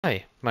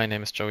Hi, my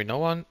name is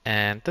Joeynoone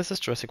and this is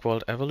Jurassic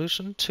World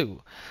Evolution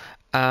 2.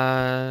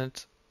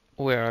 And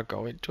we are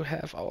going to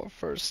have our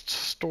first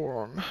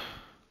storm.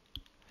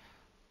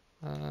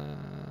 Let's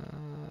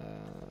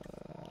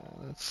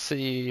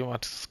see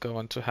what's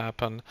going to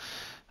happen.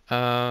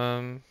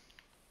 Um,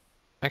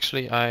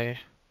 Actually, I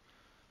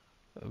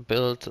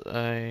built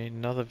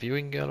another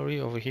viewing gallery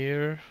over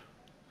here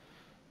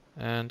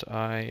and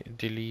I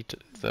delete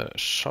the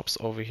shops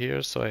over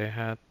here, so I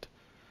had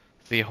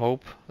the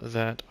hope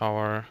that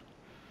our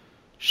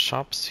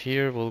shops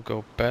here will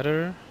go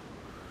better,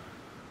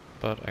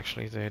 but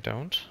actually they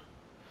don't.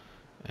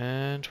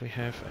 And we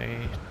have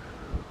a...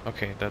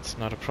 Okay, that's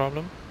not a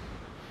problem.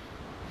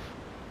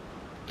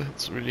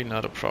 That's really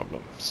not a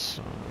problem.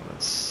 So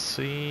let's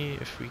see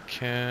if we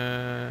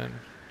can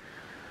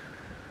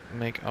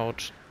make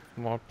out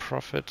more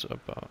profit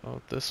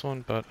about this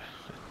one, but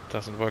it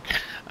doesn't work.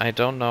 I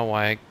don't know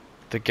why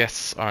the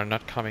guests are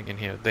not coming in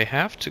here. They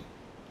have to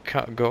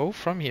go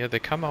from here, they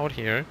come out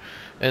here,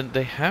 and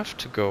they have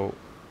to go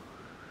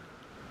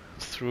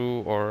through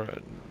or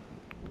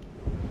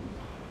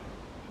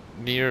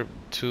near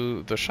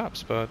to the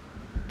shops, but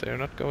they're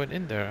not going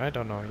in there. I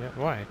don't know yet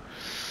why.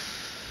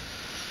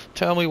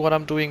 Tell me what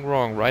I'm doing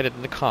wrong, write it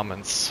in the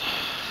comments.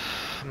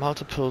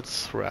 Multiple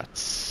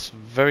threats,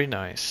 very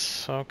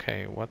nice.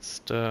 Okay, what's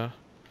the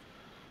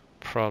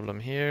problem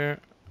here?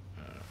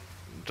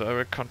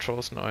 Direct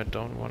controls, no, I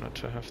don't want it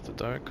to have the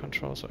direct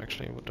controls.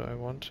 Actually, what do I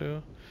want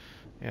to?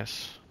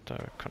 Yes,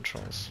 direct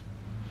controls.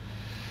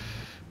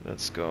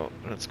 Let's go,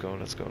 let's go,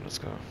 let's go, let's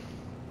go.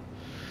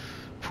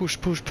 Push,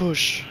 push,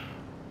 push!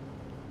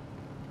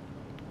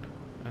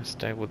 As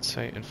they would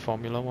say in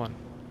Formula 1.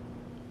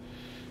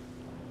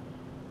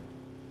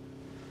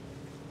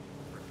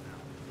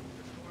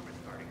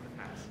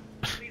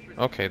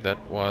 Okay, that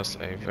was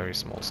a very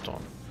small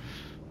storm.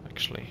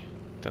 Actually,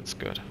 that's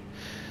good.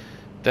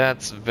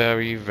 That's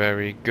very,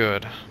 very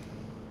good.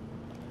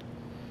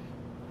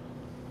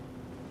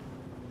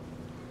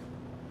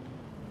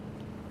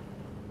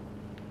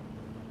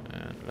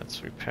 And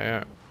let's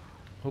repair...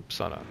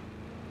 Oopsala.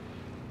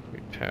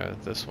 Repair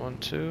this one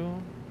too.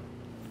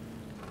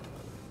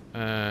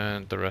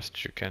 And the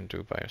rest you can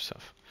do by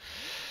yourself.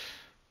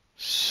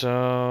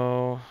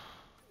 So...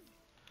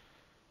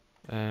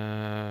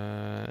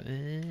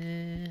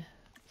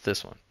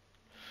 this one.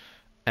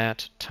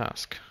 Add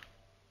task.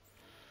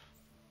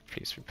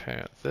 Please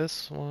repair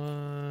this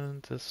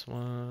one, this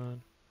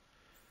one.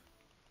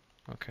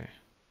 Okay.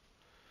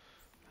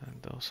 And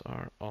those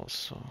are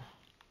also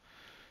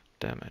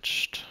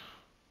damaged.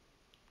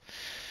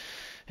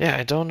 Yeah,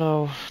 I don't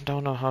know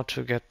how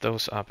to get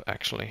those up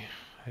actually.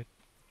 I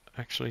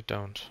actually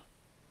don't.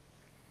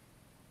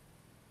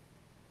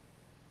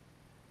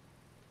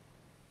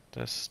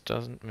 This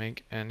doesn't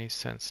make any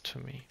sense to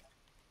me.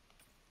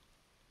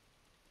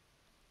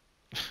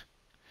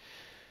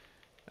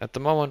 At the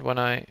moment when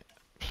I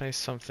place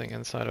something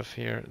inside of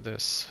here,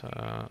 this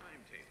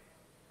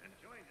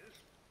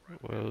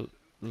will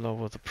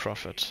lower the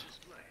profit.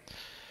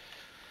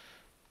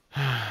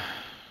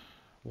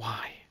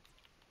 Why?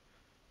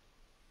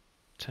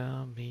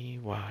 Tell me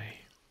why.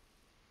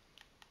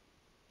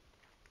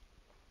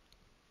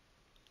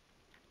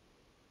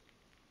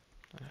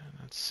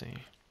 Let's see.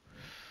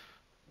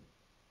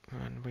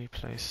 When we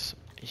place...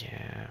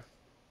 yeah.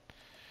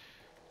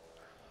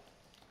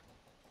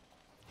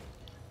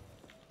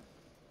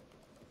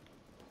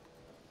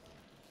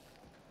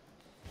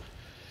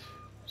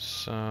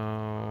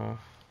 So...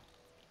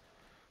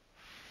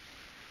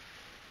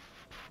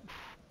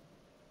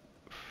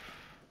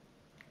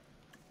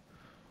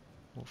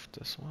 move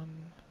this one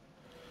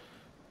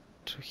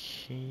to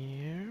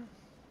here.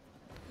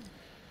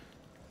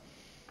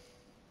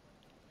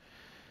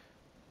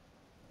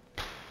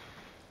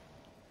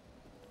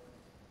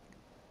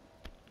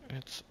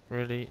 It's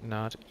really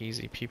not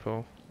easy,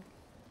 people.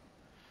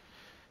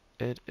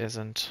 It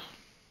isn't.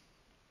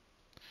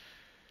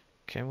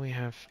 Can we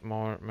have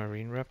more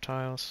marine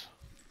reptiles?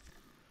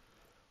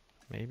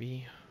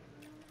 Maybe.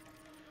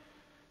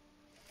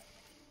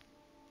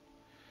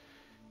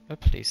 A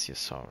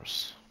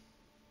plesiosaurus.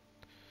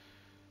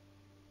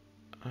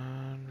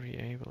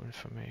 Unreadable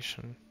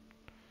information.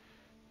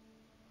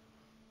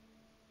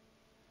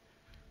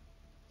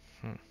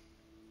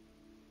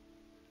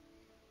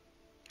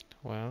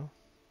 Well,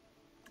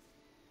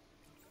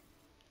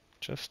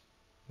 just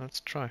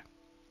let's try.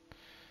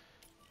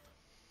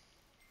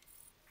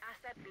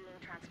 Asset being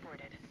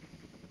transported.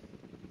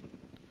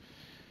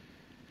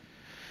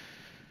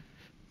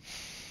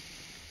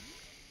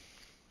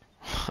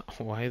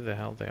 Why the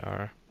hell they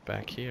are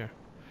back here?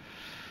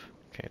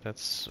 Okay,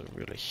 that's a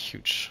really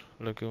huge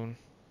lagoon.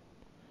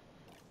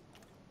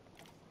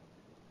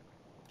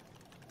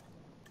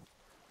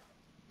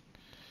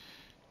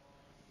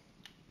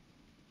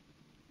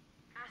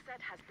 Asset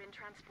has been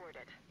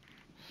transported.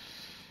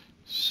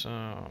 So,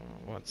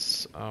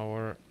 what's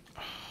our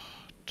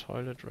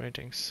toilet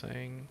rating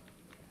saying?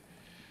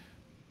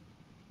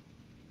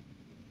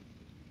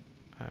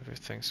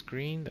 Everything's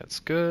green,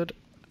 that's good.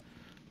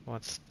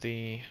 What's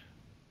the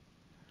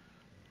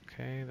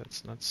Okay,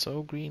 that's not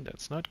so green.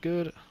 That's not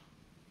good.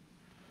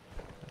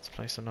 Let's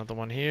place another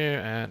one here,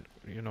 and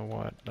you know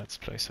what? Let's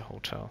place a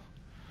hotel.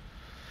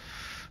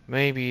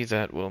 Maybe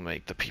that will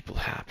make the people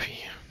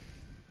happy.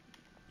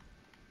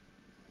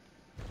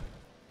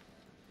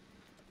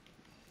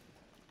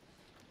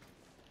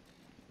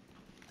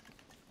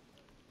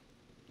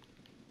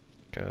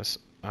 Because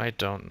I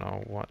don't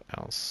know what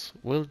else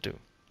will do.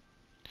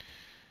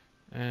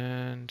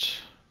 And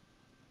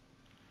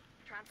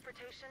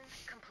Transportation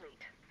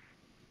complete.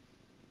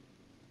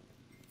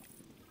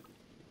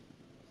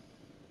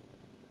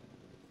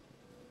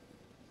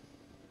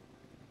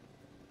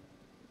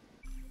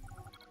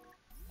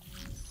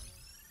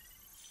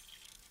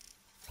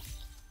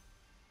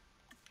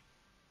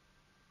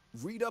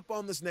 Read up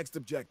on this next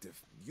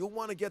objective. You'll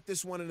want to get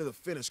this one into the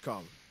finish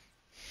column.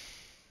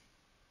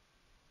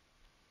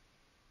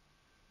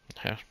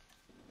 yeah.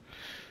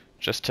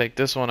 Just take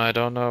this one. I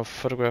don't know.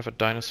 Photograph a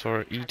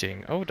dinosaur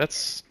eating. Oh,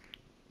 that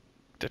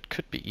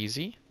could be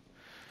easy.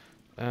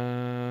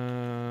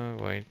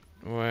 Wait.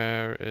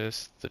 Where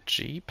is the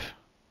Jeep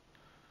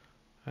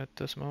at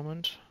this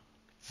moment?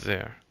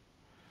 There.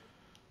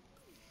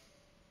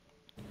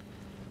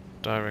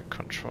 Direct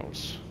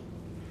controls.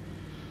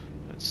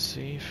 Let's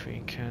see if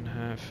we can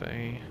have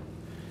a...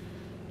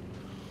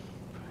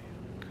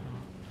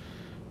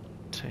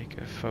 Take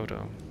a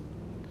photo.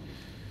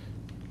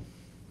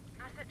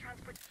 Asset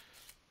transport.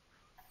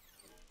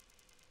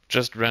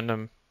 Just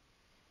random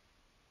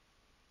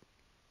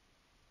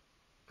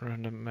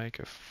make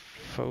a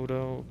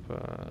photo,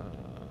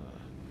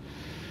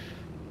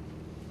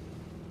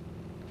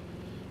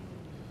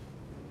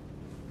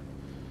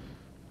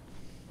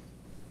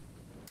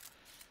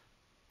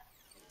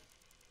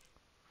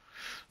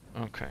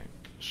 okay,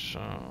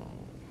 so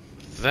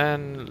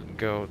then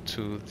go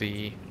to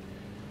the...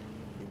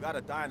 We've got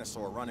a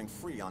dinosaur running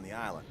free on the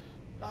island.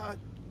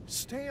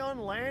 Stay on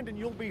land and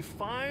you'll be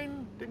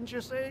fine, didn't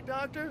you say,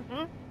 Doctor?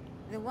 Huh?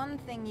 The one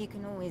thing you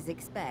can always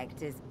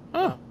expect is,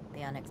 Oh. well,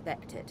 the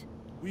unexpected.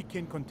 We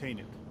can contain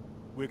it.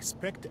 We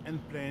expect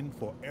and plan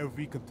for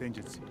every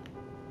contingency.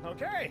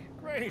 Okay,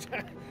 great.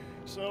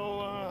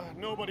 So,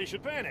 nobody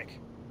should panic.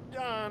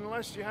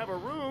 Unless you have a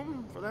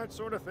room for that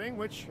sort of thing,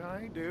 which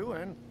I do,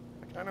 and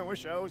I kind of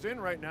wish I was in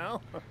right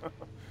now.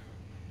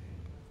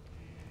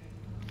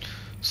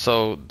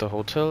 So the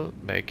hotel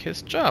make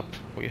his job.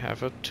 We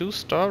have a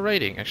 2-star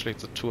rating. Actually,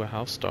 it's a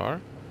 2.5 star.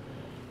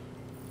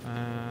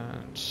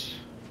 And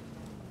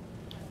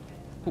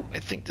ooh, I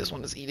think this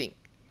one is eating.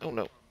 Oh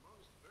no!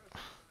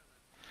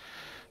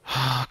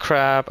 Ah,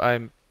 crap!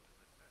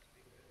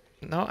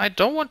 No, I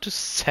don't want to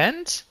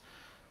send.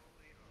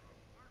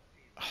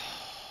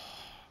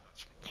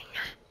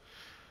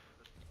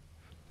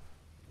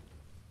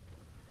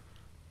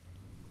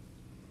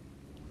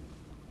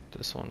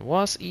 This one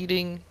was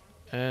eating.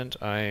 And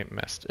I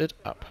messed it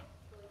up.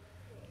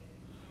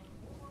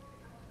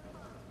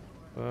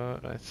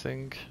 But I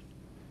think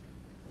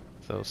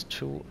those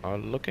two are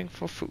looking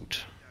for food.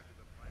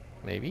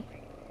 Maybe?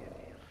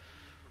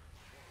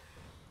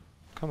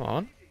 Come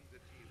on.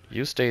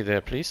 You stay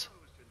there, please.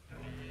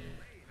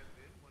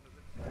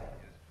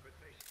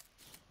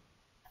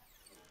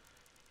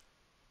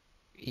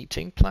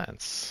 Eating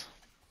plants.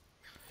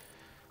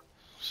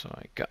 So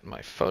I got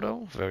my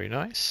photo. Very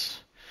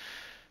nice.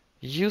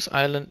 Use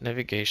island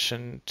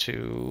navigation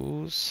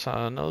to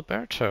San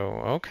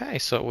Alberto. Okay,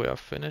 so we are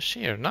finished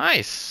here.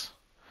 Nice!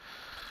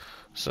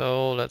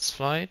 So let's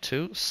fly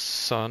to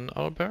San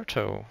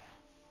Alberto.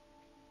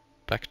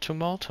 Back to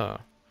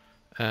Malta.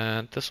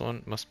 And this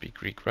one must be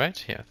Greek,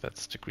 right? Yeah,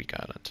 that's the Greek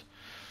island.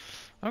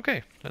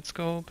 Okay, let's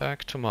go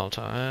back to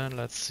Malta and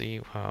let's see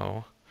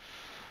how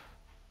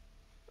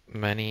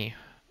many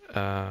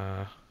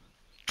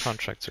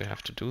contracts we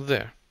have to do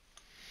there.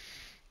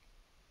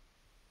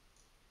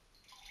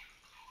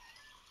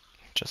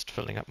 Just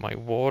filling up my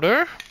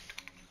water.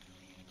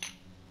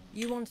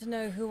 You want to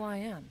know who I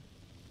am?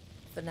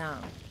 For now,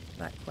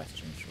 that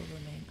question shall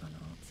remain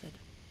unanswered.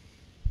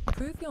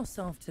 Prove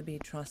yourself to be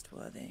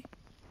trustworthy,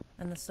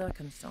 and the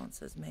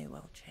circumstances may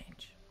well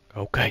change.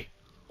 Okay.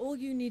 All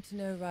you need to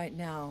know right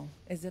now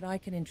is that I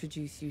can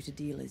introduce you to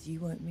dealers you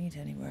won't meet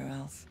anywhere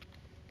else.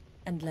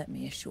 And let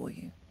me assure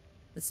you,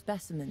 the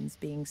specimens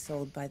being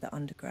sold by the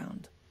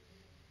underground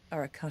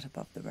are a cut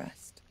above the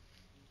rest.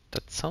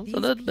 That sounds These a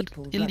little bit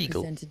people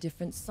illegal. represent a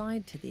different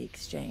side to the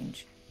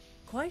exchange,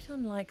 quite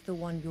unlike the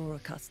one you're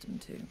accustomed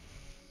to.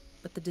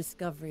 But the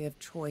discovery of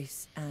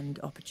choice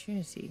and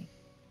opportunity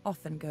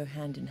often go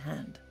hand in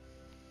hand.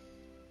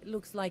 It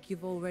looks like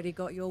you've already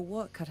got your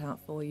work cut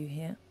out for you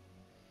here.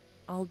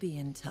 I'll be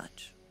in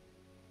touch.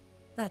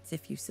 That's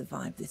if you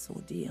survive this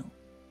ordeal.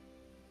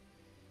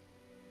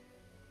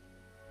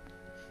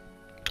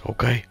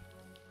 Okay.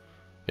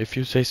 If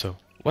you say so.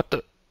 What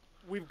the?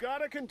 We've got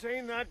to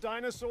contain that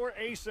dinosaur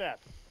ASAP.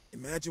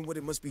 Imagine what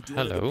it must be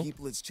doing to Hello? the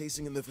people it's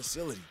chasing in the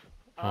facility.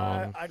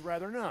 I'd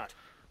rather not.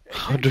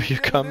 How do you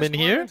come in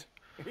here?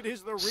 It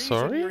is the reason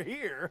Sorry? you're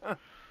here.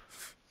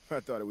 I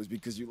thought it was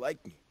because you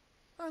liked me.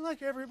 I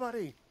like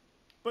everybody.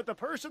 But the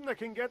person that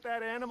can get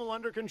that animal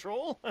under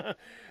control,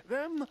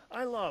 them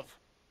I love.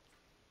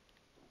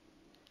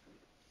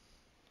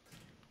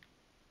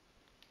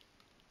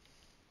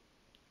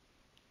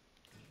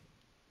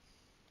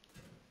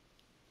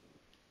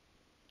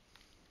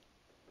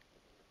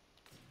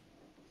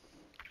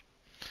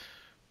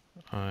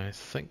 I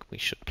think we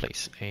should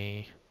place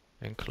a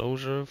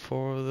enclosure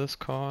for this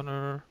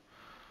Carnotaurus.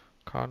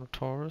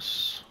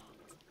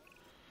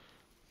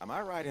 Am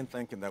I right in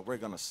thinking that we're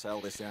gonna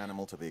sell this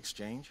animal to the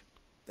exchange?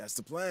 That's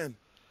the plan.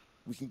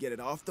 We can get it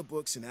off the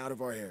books and out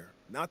of our hair,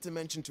 not to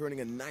mention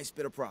turning a nice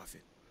bit of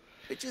profit.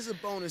 Which is a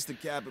bonus the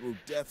Captain will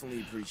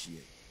definitely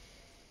appreciate.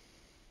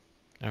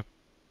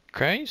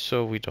 Okay,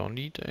 so we don't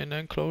need an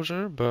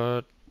enclosure,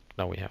 but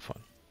now we have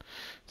one.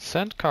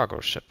 Send cargo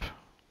ship.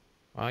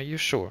 Are you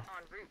sure?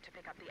 En route to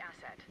pick up the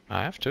asset.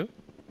 I have to.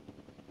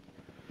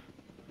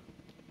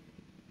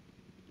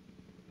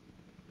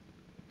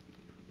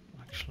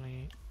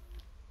 Actually,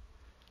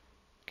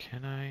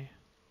 can I?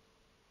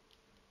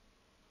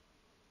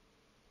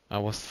 I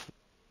was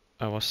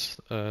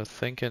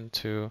thinking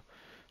to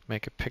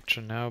make a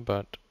picture now,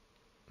 but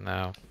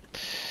no.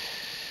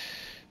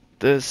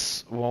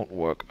 This won't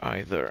work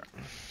either.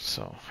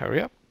 So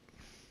hurry up.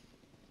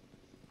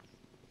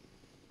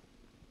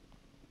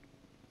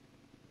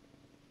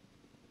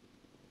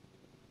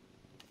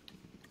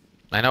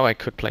 I know I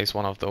could place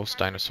one of those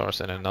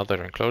dinosaurs in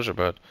another enclosure,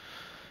 but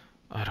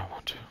I don't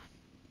want to.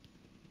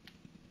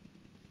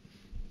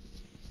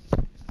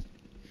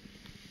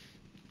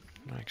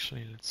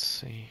 Actually, let's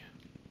see.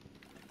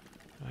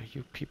 Are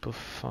you people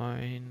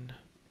fine?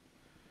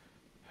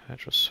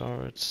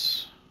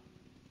 Hadrosaurids.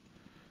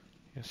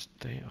 Yes,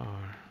 they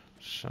are.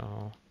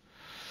 So,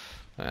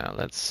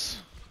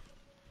 let's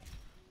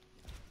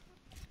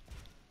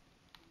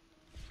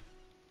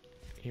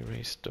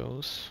erase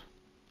those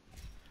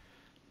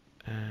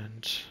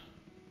and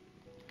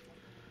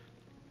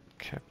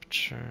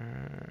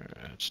capture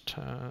at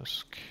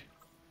task.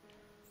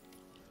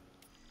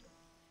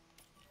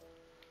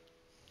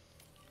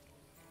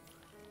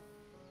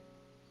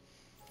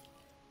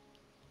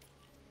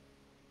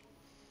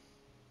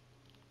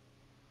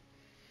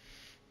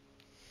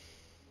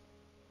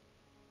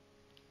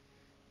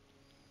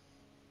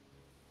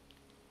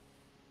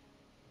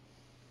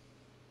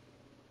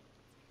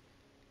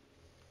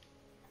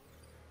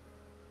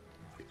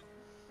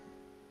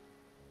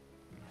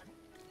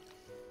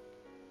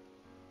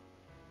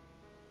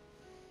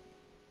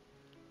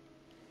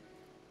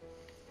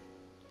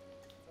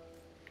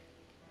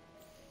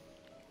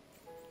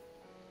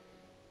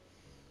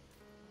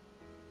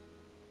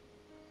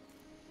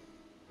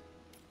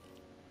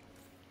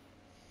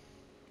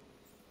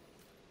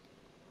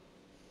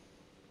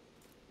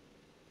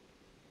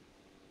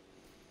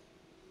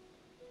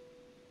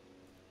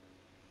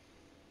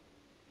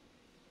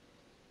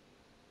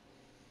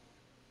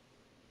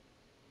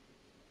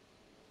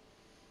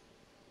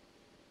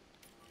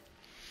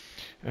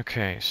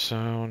 Okay,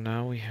 so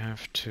now we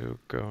have to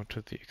go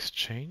to the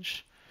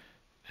exchange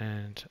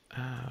and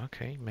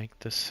okay, make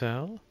the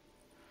cell.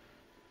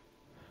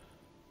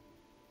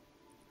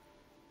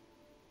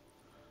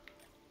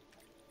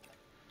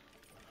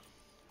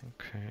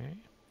 Okay.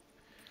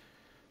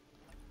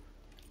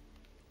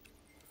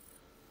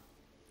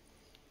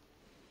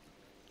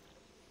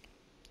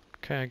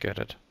 Okay, I get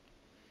it.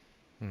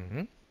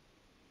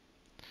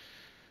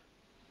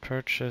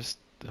 Purchased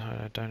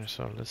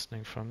dinosaur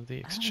listening from the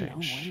exchange. I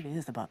don't know what it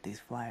is about these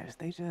flyers.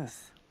 They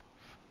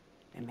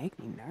make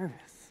me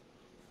nervous.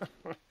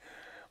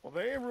 Well,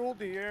 they ruled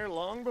the air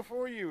long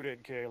before you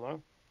did,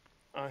 Kayla.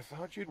 I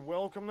thought you'd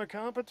welcome the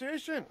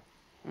competition.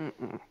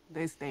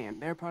 They stay in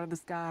their part of the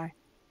sky.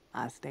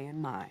 I stay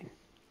in mine.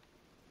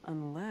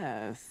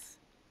 Unless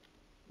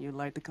you'd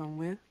like to come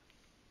with?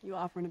 You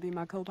offering to be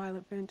my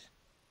co-pilot, Finch?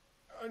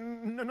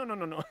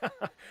 No.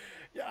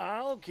 Yeah,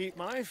 I'll keep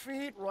my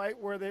feet right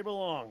where they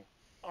belong.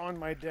 On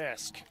my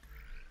desk.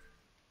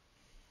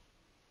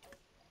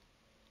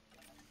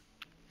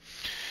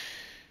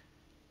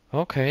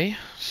 Okay,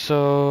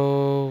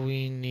 so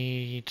we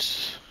need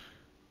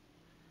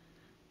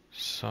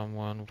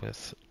someone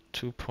with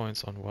 2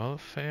 points on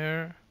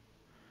welfare.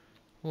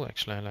 Oh,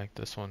 actually I like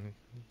this one.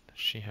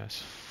 She has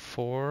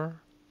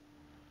 4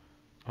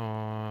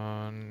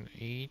 on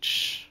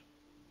each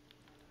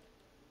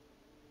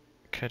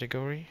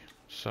category.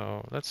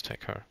 So let's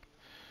take her.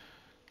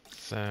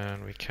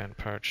 Then we can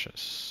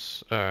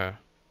purchase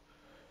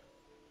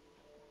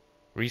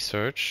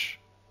research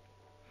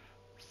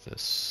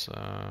this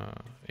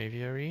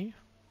aviary.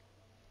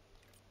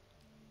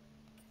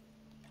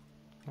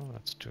 Oh,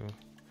 let's do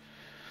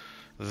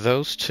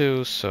those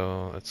two,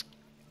 so it's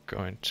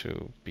going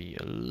to be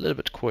a little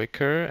bit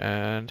quicker,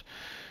 and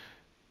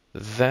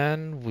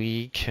then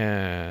we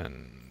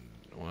can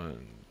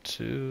 1,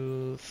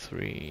 2,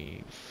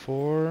 3,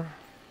 4,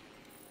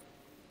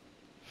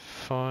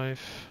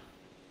 5,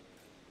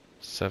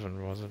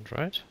 7 wasn't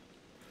right?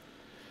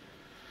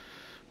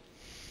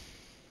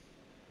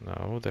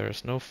 No,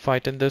 there's no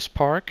fight in this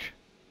park.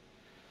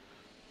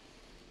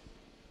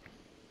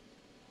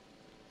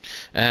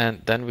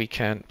 And then we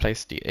can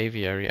place the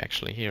aviary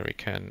actually here. We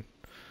can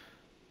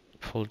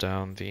pull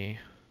down the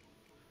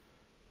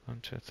 1,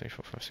 2, 3,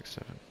 4, 5, 6,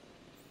 7.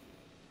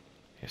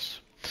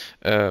 Yes.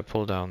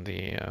 Pull down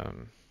the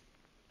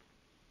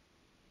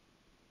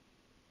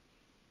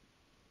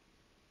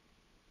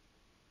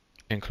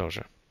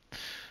enclosure.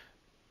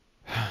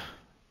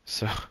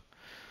 So,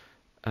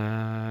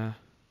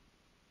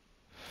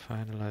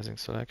 finalizing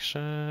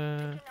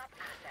selection. Picking up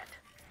asset.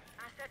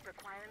 Asset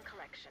requiring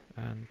collection.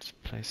 And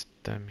place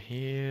them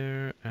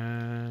here,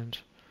 and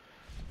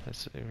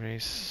let's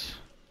erase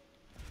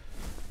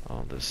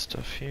all this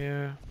stuff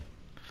here.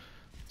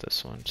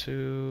 This one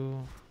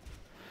too.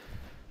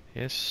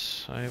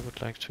 Yes, I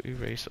would like to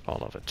erase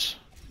all of it.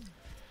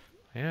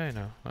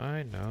 Yeah,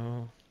 I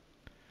know.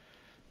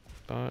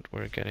 But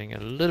we're getting a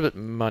little bit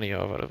money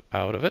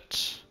out of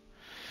it.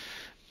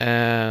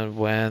 And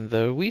when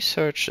the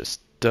research is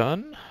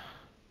done,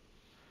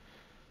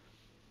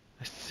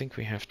 I think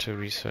we have to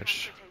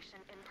research Transportation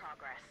in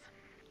progress.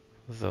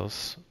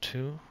 those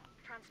two.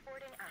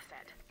 Transporting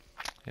asset.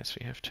 Yes,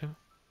 we have to.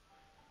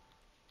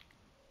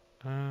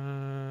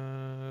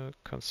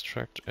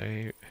 Construct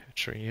a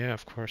hatchery. Yeah,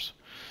 of course.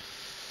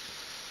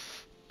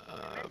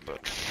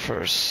 But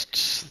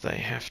first they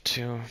have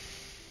to.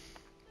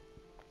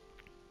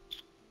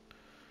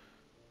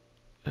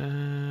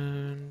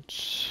 And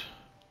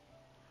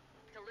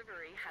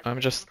Delivery has I'm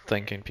been just completed.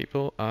 thinking,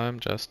 people. I'm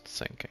just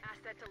thinking.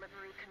 Asset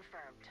delivery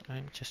confirmed.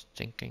 I'm just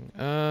thinking.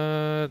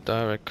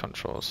 Direct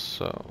controls.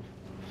 So,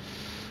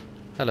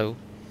 hello.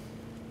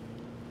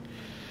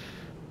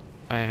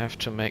 I have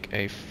to make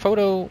a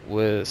photo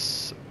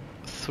with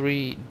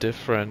 3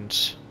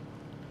 different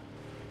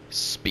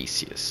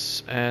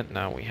species, and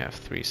now we have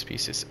 3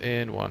 species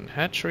in one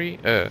hatchery.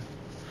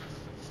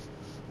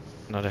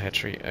 Not a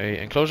hatchery,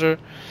 a enclosure.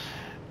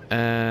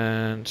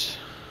 And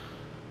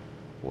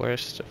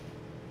where's the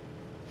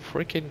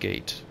freaking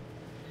gate?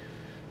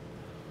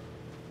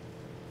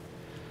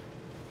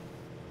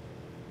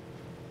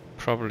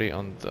 Probably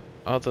on the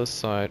other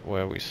side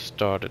where we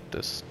started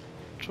this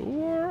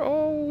tour.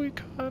 Oh, we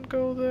can't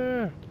go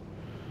there.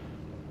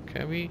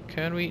 Can we?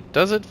 Can we?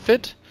 Does it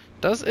fit?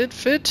 Does it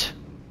fit?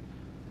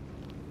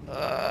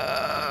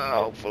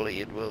 Hopefully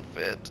it will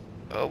fit.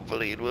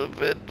 Hopefully it will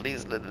fit.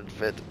 Please let it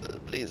fit.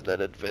 Please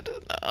let it fit.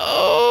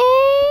 Oh!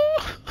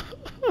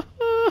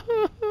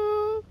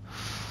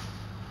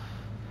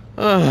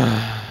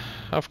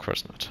 Of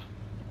course not.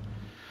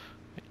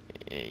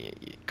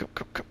 Come,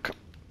 come, come, come.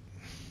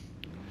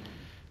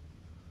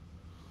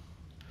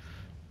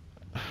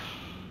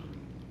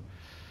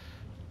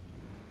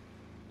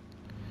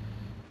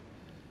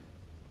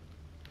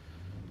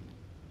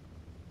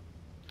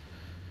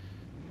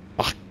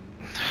 Oh,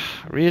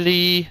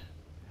 really?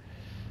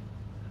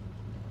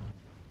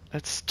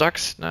 It's stuck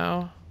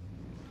now?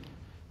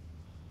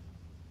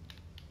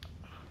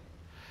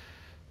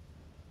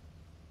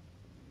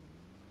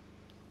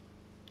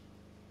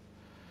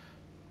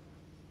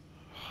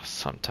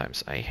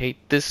 Sometimes I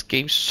hate this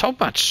game so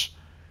much.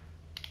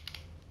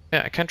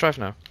 Yeah, I can't drive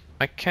now.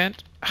 I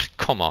can't. Ah,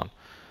 come on.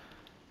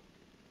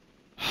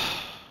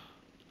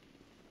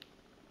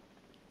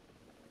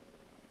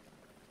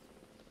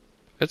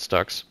 It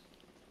sucks.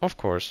 Of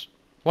course.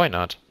 Why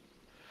not?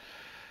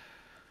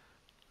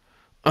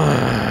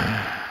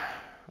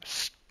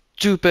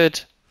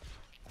 Stupid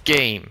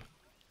game.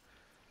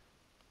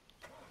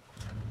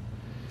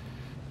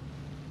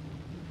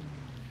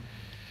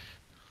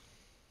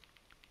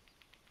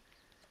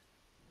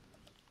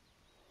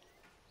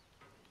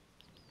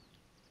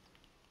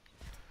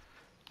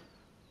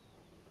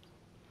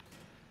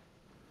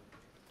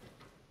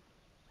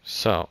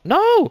 So,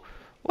 no!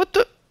 What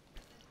the?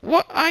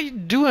 What are you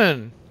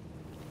doing?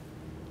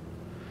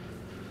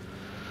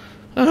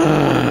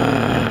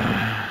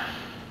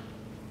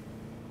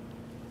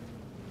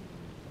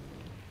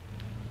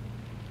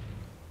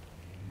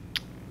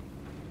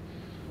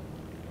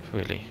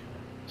 Really.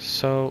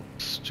 So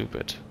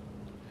stupid.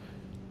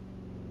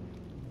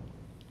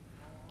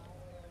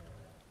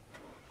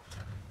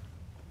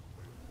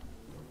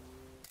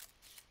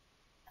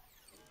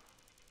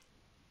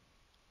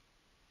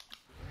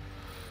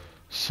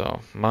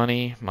 So,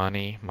 money,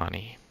 money,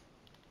 money.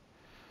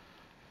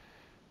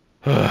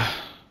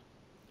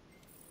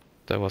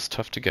 That was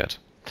tough to get.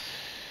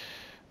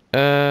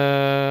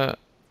 But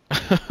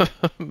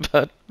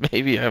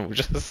maybe I will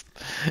just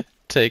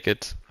take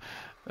it.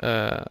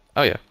 Oh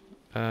yeah.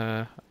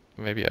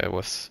 Maybe I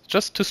was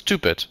just too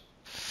stupid.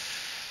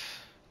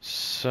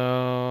 So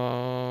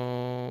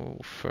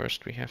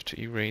first we have to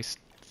erase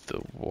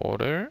the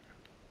water.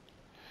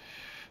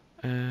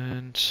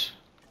 And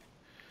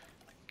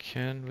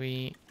can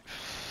we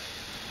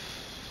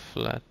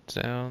flat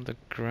down the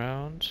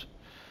ground?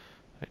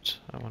 Wait,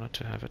 I wanted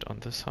to have it on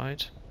this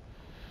side.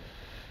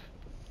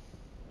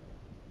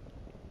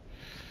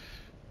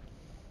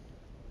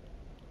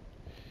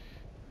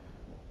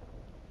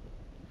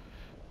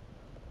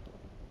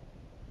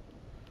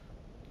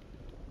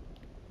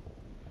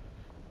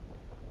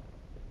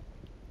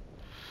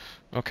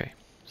 Okay,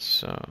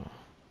 so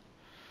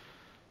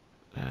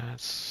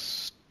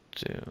Let's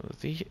do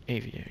the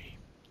aviary.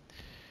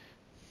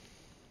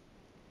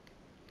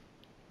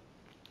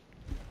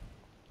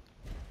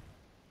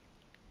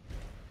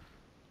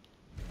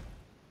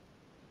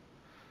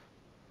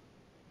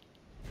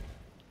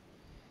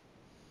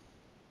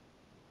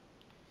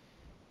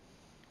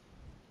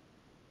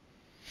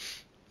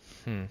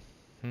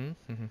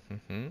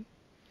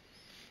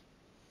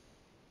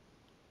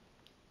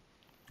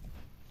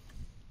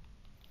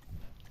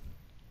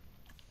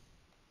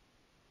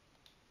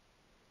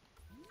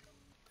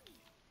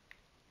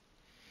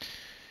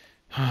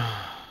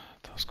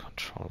 Those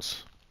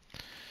controls.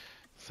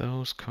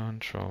 Those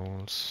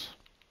controls.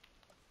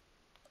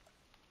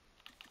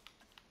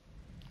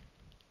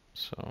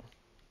 So,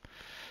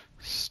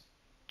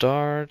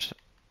 start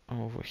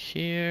over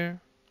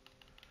here.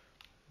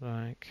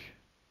 Like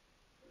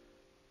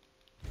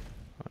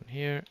on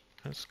here.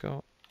 Let's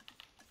go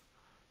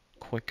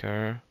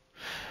quicker.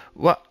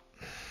 What?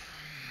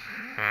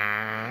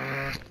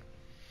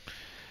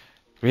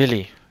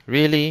 Really,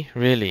 really,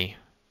 really.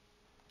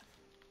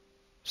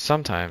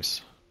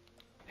 Sometimes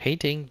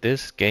hating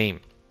this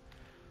game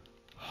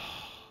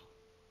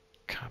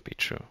can't be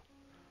true.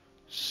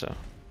 So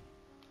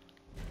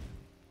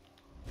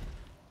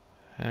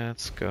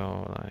let's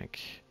go like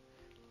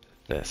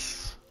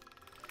this.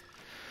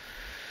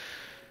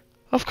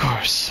 Of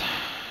course.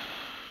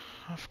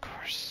 Of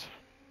course.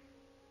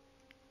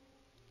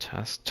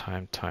 Task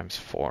time times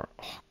 4.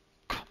 Oh,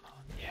 come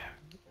on. Yeah,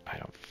 I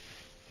don't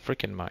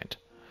freaking mind.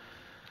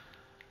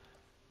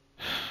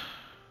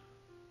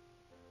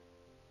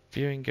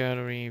 Viewing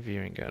gallery,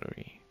 viewing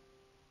gallery.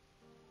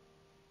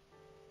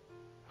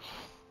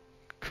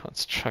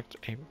 Construct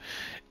a...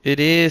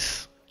 It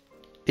is!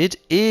 It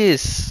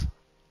is!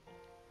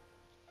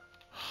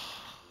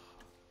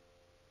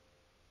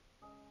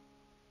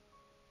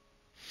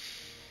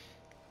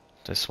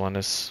 This one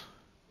is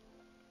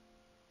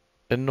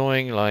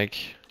annoying like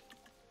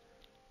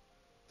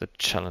the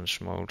challenge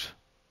mode.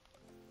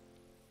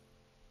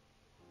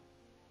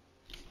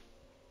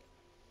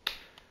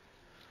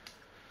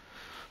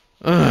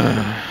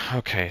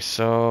 Okay,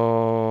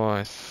 so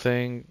I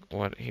think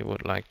what he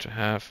would like to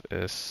have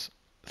is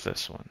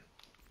this one.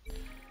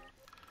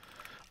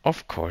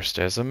 Of course,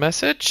 there's a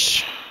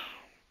message.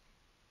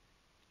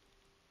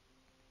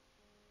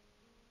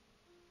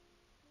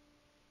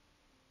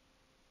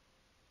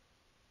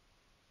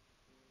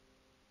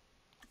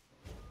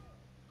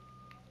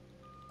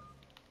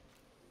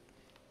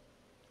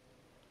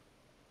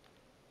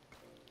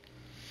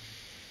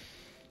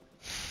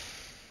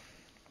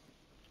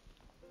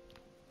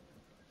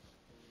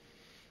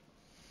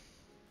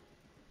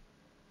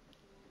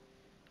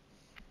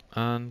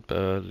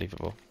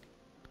 Unbelievable.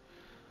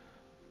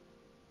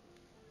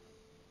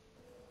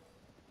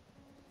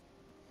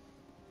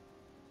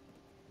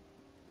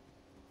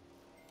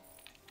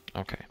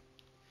 Okay.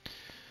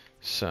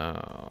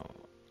 So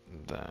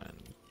then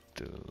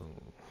do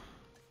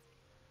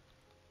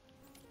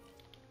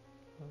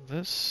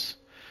this.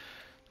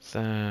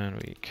 Then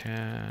we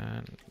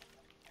can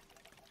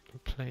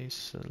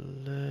place a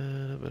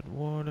little bit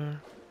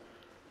water.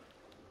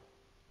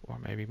 Or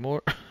maybe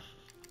more.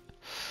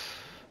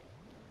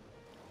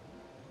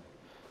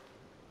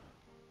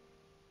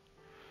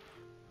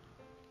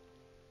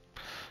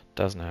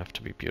 Doesn't have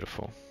to be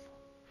beautiful.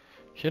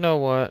 You know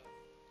what?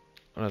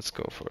 Let's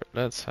go for it.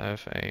 Let's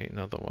have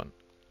another one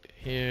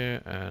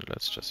here, and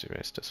let's just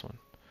erase this one.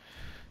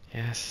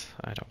 Yes,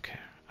 I don't care.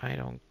 I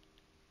don't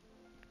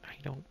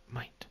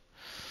mind.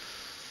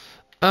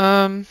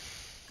 Asset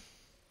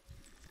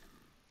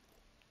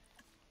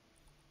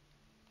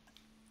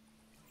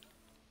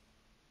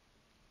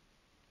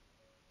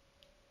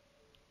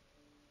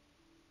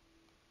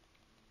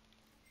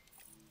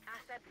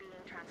being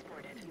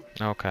transported.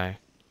 Okay.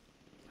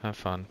 Have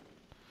fun.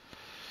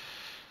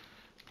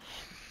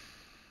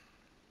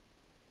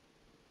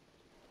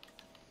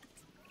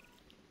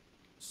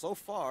 So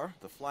far,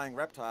 the flying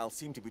reptiles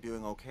seem to be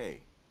doing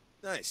okay.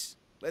 Nice.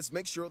 Let's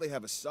make sure they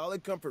have a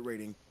solid comfort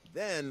rating.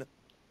 Then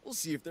we'll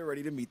see if they're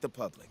ready to meet the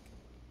public.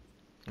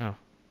 Oh.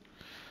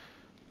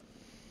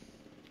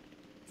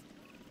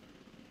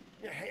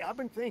 Yeah, hey, I've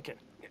been thinking.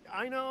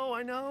 I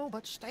know,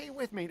 but stay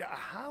with me.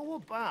 How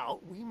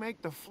about we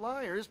make the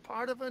flyers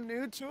part of a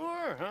new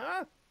tour,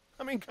 huh?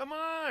 I mean, come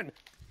on.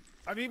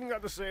 I've even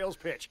got the sales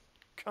pitch.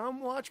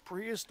 Come watch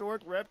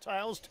prehistoric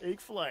reptiles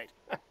take flight.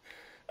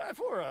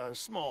 For a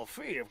small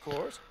fee, of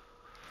course.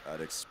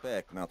 I'd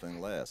expect nothing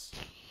less.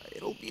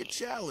 It'll be a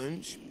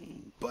challenge,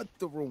 but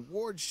the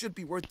reward should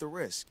be worth the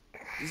risk.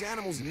 These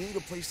animals need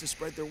a place to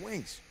spread their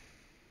wings.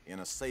 In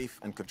a safe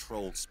and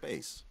controlled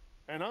space.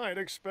 And I'd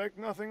expect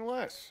nothing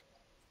less.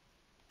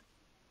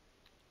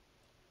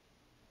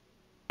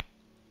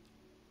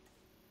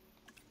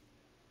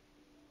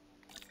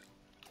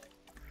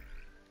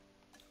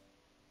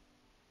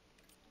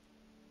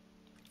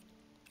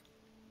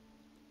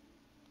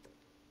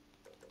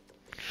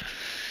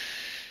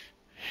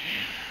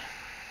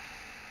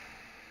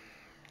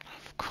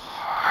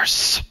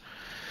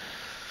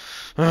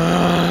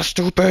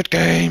 Stupid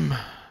game.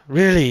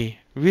 Really?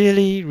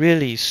 Really,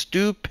 really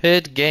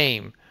stupid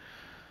game.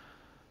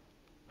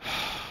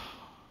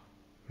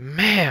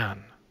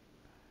 Man.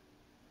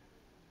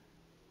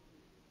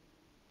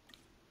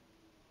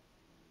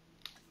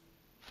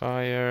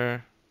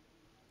 Fire.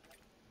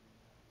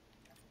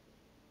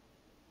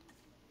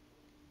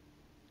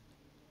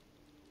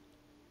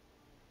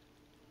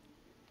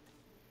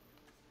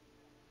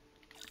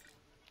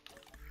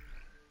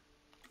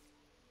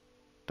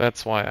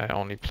 That's why I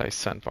only play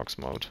sandbox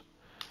mode.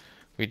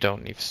 We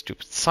don't need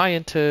stupid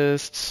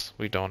scientists,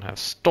 we don't have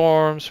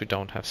storms, we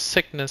don't have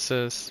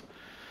sicknesses.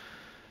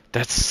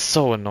 That's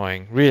so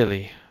annoying,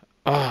 really.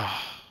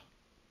 Ah.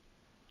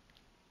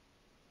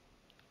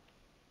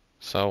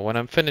 So when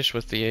I'm finished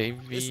with the This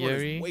one is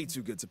aviary... way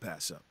too good to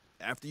pass up.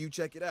 After you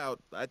check it out,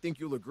 I think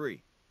you'll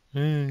agree.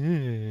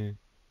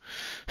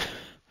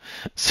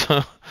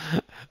 So,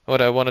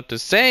 what I wanted to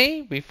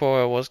say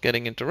before I was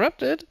getting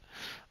interrupted,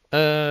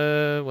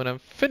 when I'm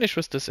finished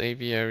with this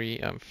aviary,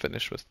 I'm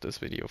finished with this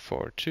video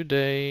for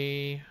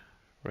today.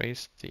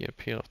 Raise the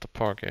appeal of the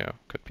park, yeah,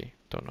 could be,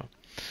 don't know.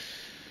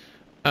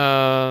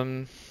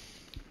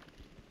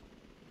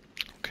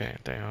 Okay,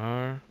 they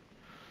are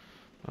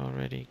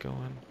already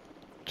going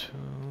to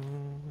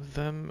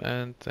them,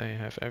 and they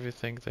have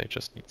everything. They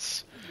just need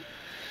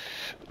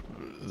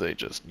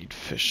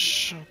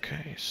fish.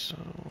 Okay, so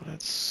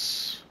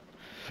let's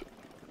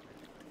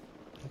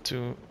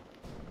do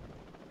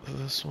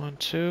this one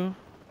too.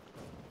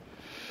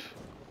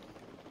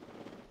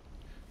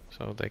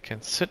 So they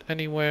can sit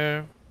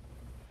anywhere.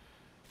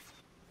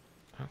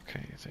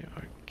 Okay, they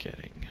are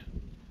getting...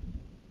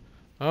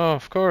 Oh,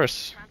 of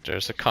course,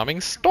 there's a coming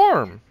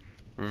storm.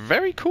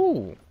 Very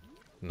cool.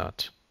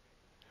 Not.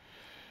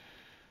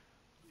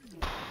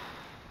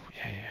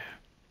 Yeah.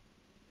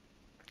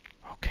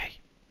 Okay.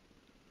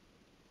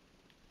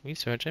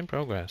 Research in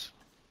progress.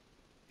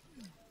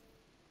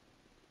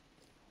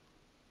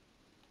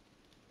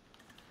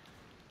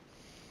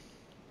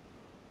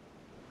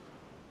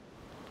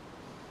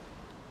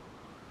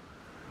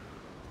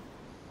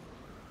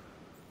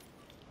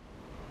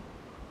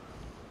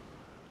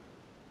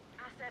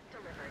 Asset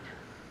delivered.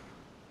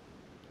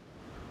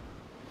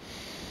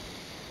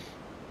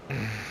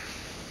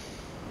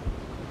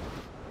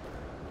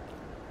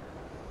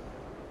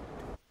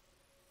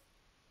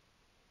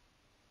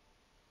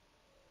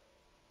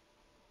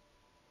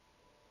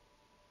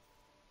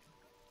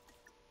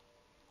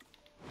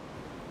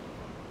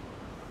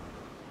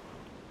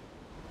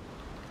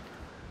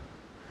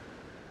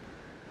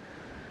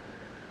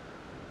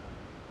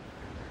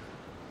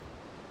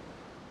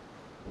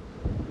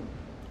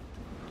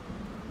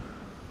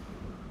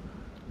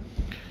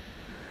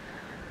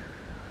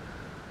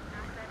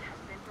 Asset has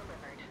been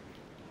delivered.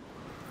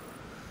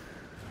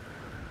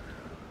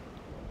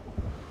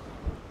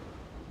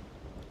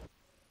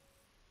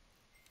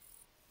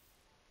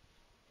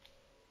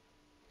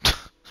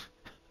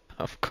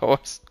 Of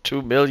course,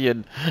 2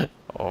 million.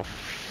 Oh,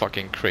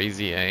 fucking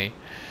crazy, eh?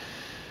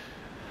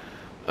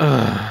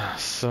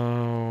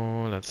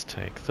 So, let's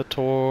take the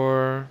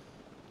tour.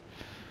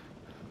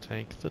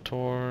 Take the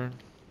tour.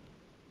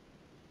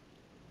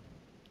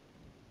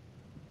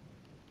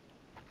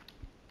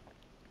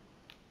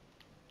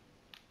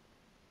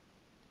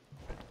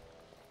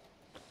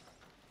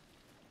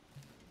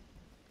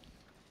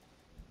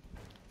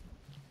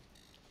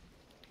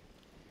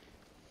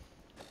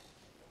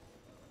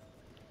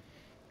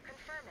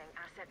 Confirming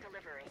asset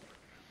delivery.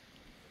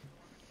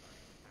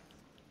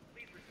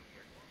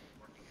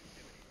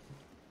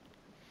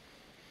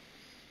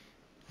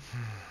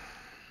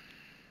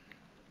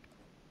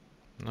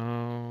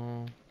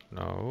 No,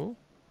 no,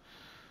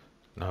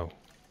 no.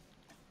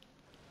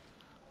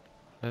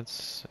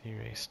 Let's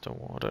erase the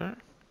water.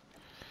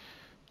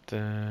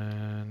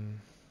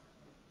 Then...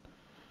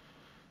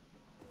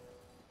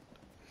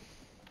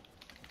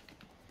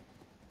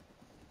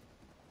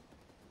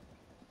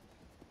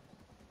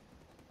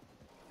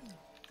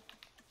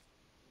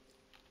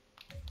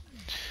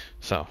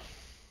 So,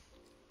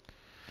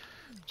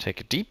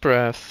 take a deep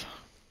breath.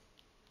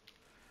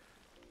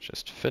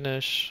 Just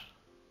finish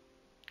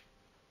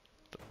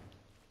the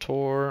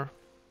tour.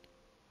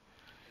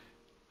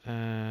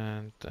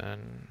 And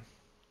then...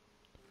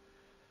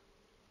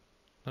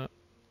 No,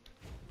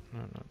 no,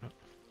 no, no.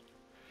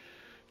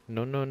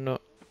 No, no, no.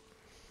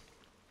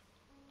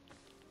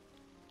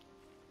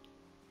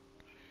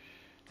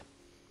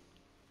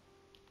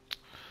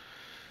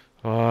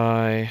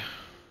 Why?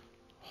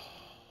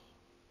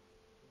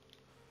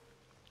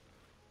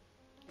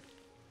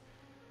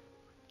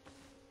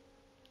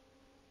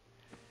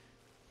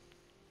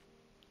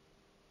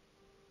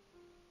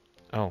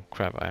 Oh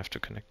crap, I have to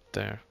connect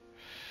there.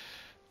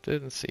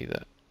 Didn't see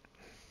that.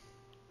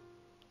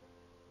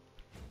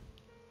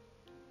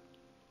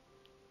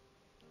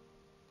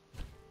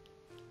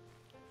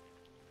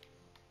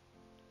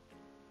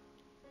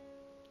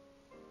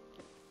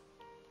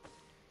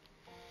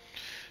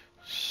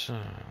 So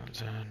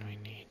then we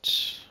need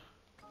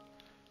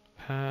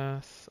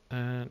path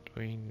and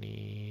we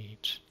need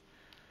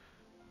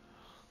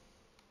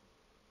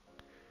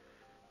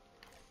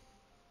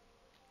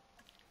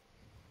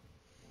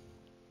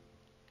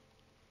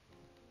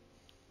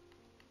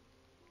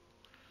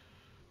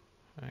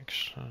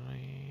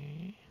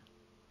Actually,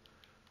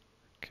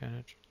 can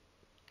it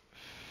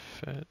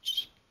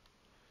fit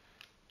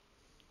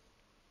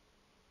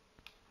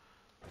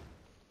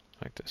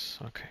like this?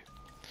 Okay.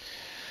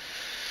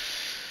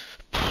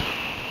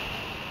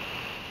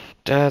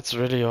 That's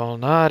really all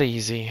not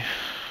easy.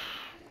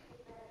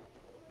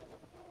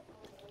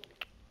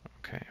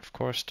 Okay, of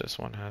course this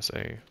one has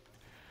a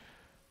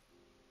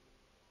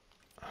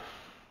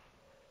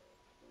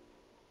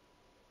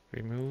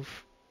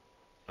remove.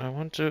 I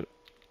want to.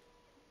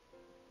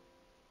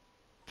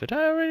 Did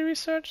I already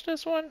research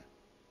this one?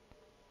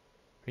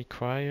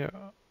 Require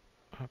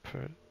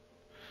upper.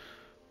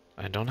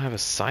 I don't have a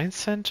science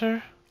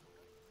center?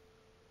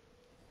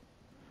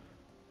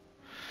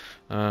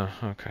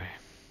 Okay.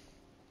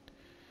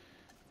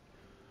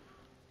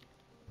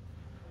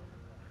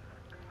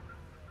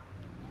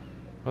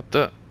 What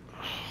the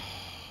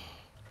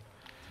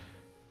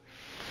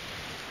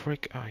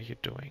frick are you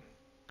doing?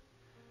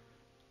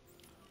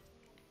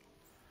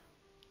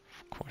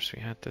 Of course we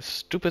had this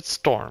stupid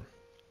storm.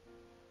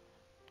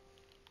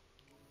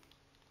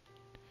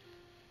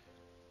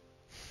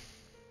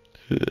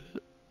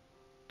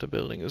 The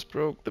building is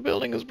broke. The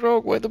building is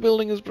broke. Why the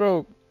building is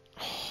broke?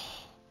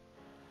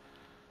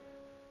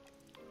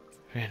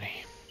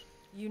 Really?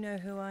 You know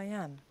who I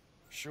am?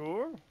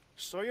 Sure.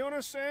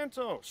 Joeynoone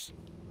Santos.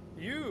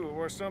 You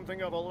were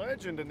something of a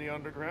legend in the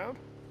underground.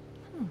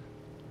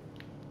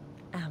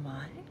 Am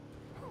I?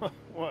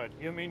 What,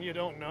 you mean you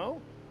don't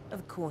know?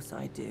 Of course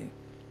I do.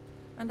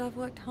 And I've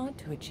worked hard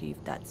to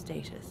achieve that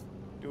status.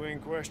 Doing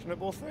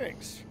questionable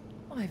things.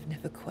 I've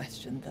never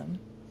questioned them.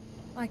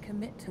 I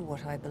commit to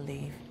what I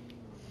believe.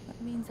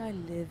 That means I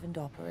live and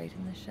operate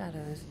in the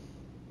shadows,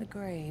 the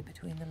grey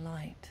between the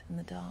light and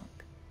the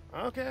dark.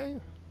 Okay.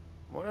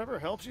 Whatever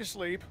helps you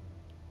sleep.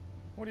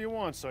 What do you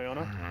want,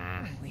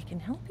 Joeynoone? We can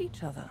help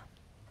each other.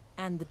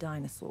 And the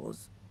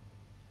dinosaurs.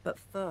 But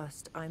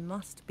first, I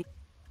must be...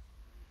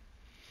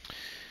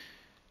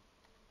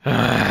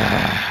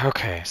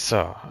 Okay,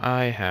 so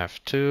I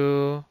have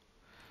to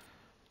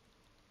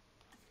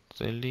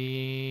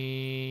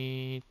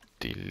delete,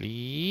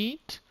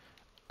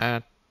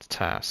 add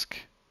task,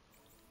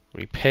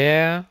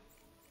 repair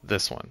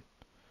this one,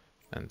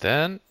 and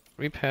then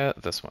repair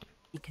this one.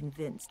 Be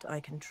convinced I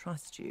can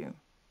trust you.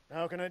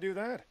 How can I do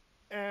that?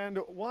 And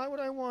why would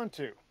I want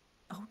to?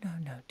 Oh,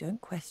 no,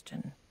 don't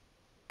question.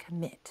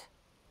 Commit.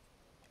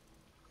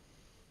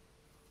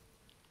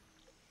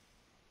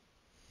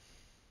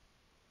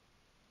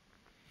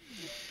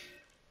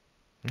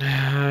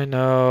 I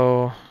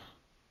know.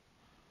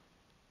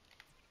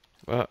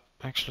 Well,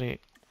 actually,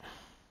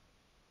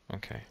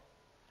 okay.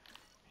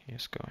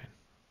 He's going.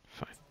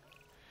 Fine.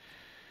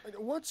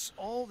 What's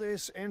all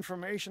this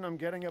information I'm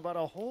getting about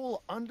a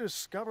whole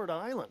undiscovered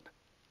island?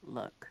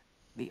 Look,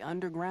 the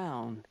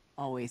underground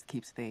always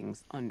keeps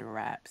things under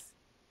wraps.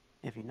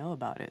 If you know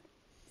about it,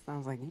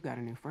 sounds like you got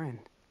a new friend.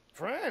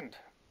 Friend?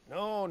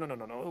 No.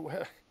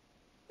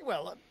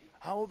 Well,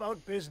 how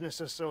about business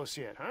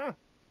associate, huh?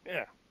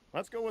 Yeah,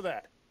 let's go with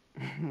that.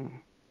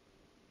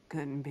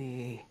 Couldn't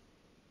be...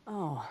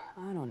 Oh,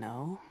 I don't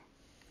know.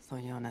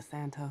 Joeynoone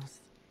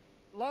Santos.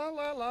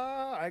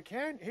 La, I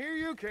can't hear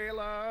you,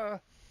 Kayla.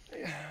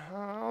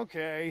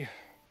 Okay,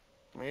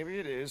 maybe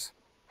it is.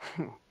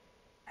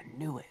 I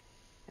knew it.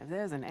 If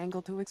there's an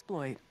angle to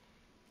exploit,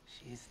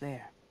 she's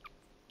there.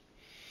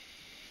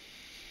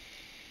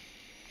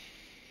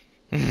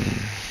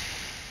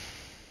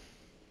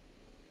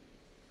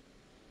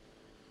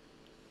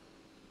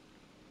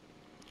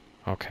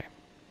 Okay.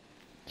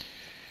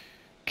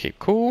 Keep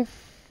cool.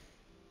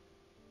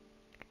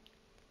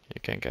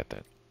 You can get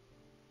that.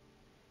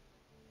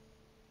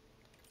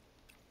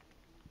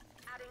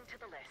 Adding to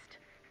the list.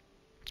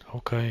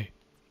 Okay.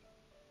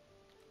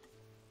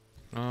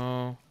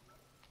 No.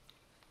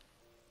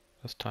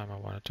 This time I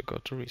wanted to go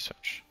to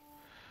research.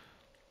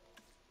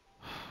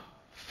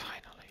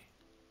 Finally.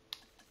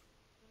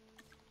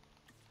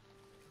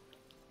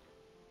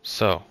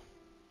 So.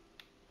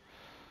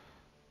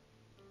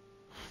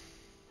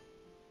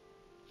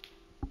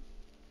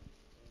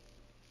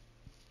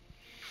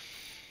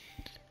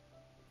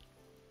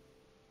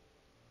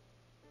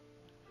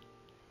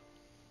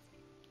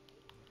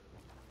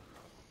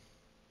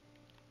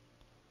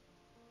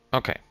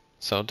 Okay,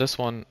 so this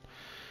one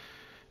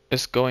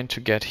is going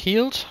to get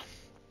healed,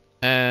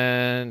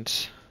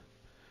 and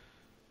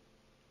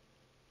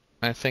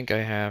I think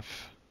I have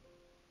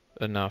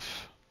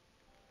enough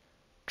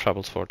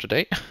troubles for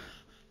today.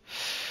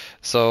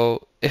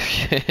 So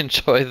if you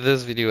enjoyed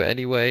this video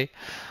anyway,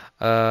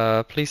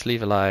 please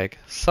leave a like,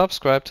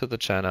 subscribe to the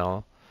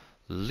channel,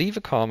 leave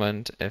a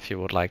comment if you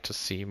would like to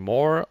see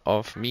more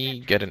of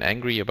me getting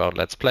angry about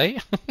Let's Play.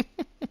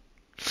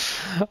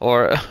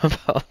 Or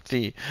about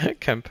the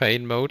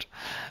campaign mode,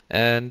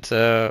 and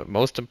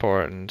most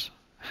important,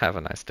 have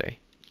a nice day.